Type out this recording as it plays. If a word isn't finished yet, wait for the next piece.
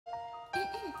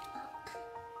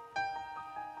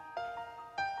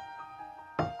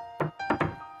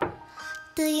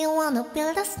Do you wanna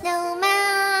build a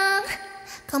snowman?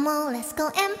 Come on, let's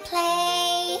go and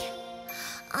play.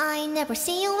 I never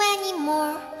see you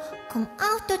anymore. Come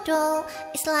out the door,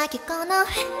 it's like you're gonna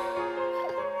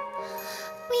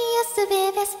We used to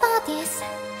be best buddies,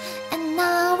 and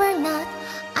now we're not.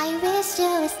 I wish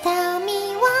you would tell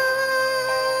me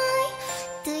why.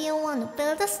 Do you wanna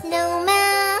build a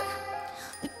snowman?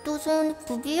 It doesn't have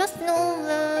to be a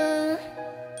snowman.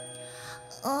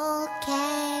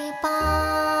 Okay,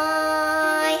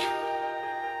 bye.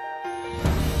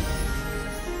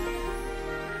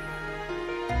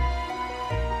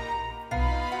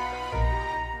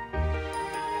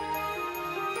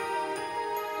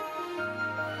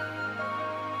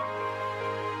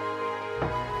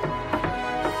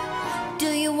 Do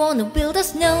you wanna build a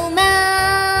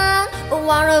snowman? Or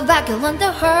wanna buckle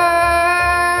under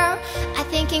her? I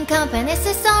think in company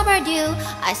is overdue.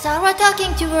 I saw her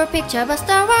talking to her picture of a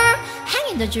star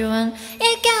hanging the June.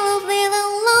 It got a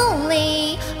little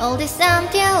lonely. All this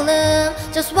empty room,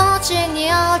 just watching you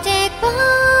all take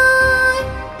by.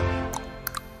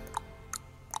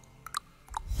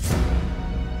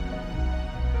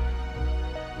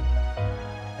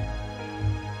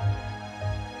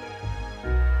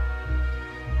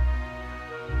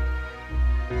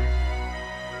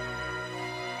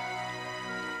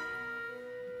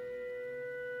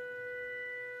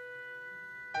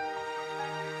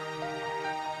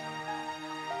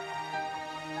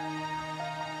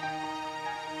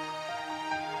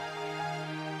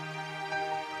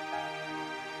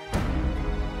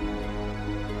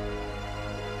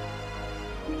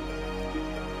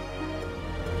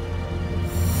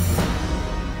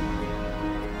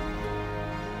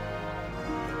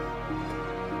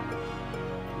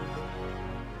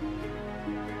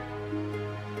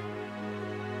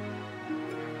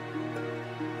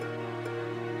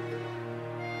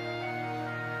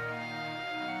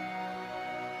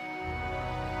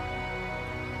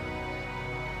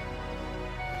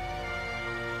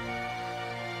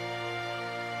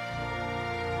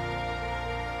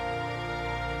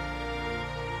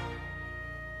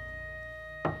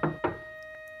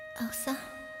 Elsa,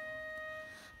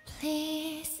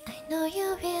 please, I know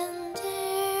you've been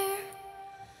there.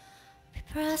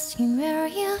 People asking where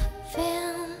you've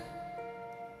been.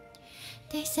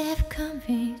 They say I've come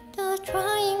they're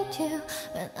trying to.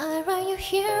 When I write you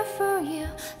here for you,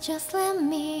 just let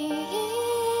me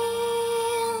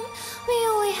in. We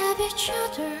only have each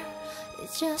other,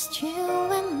 it's just you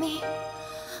and me.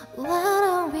 What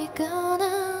are we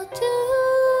gonna